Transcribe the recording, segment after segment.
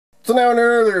So now in an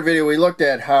earlier video we looked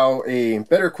at how a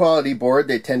better quality board,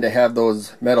 they tend to have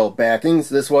those metal backings.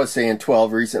 This was saying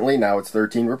 12 recently, now it's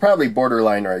 13. We're probably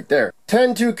borderline right there.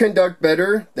 Tend to conduct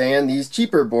better than these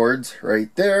cheaper boards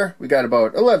right there. We got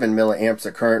about 11 milliamps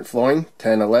of current flowing,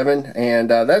 10, 11, and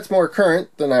that's more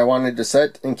current than I wanted to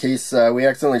set in case we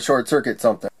accidentally short circuit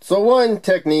something. So one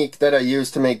technique that I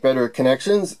use to make better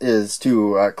connections is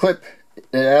to clip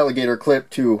an alligator clip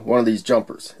to one of these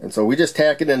jumpers, and so we just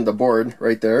tack it into the board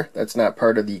right there. That's not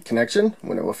part of the connection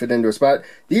when it will fit into a spot.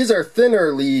 These are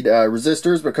thinner lead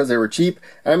resistors because they were cheap.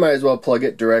 I might as well plug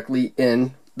it directly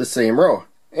in the same row.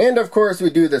 And of course we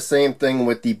do the same thing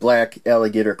with the black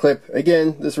alligator clip.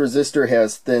 Again, this resistor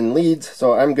has thin leads,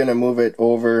 so I'm going to move it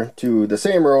over to the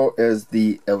same row as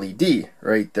the LED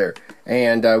right there.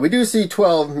 And we do see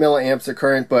 12 milliamps of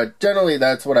current, but generally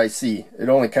that's what I see. It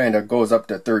only kind of goes up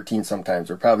to 13 sometimes.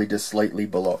 We're probably just slightly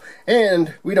below.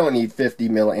 And we don't need 50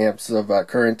 milliamps of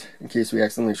current in case we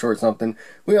accidentally short something.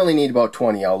 We only need about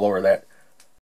 20. I'll lower that.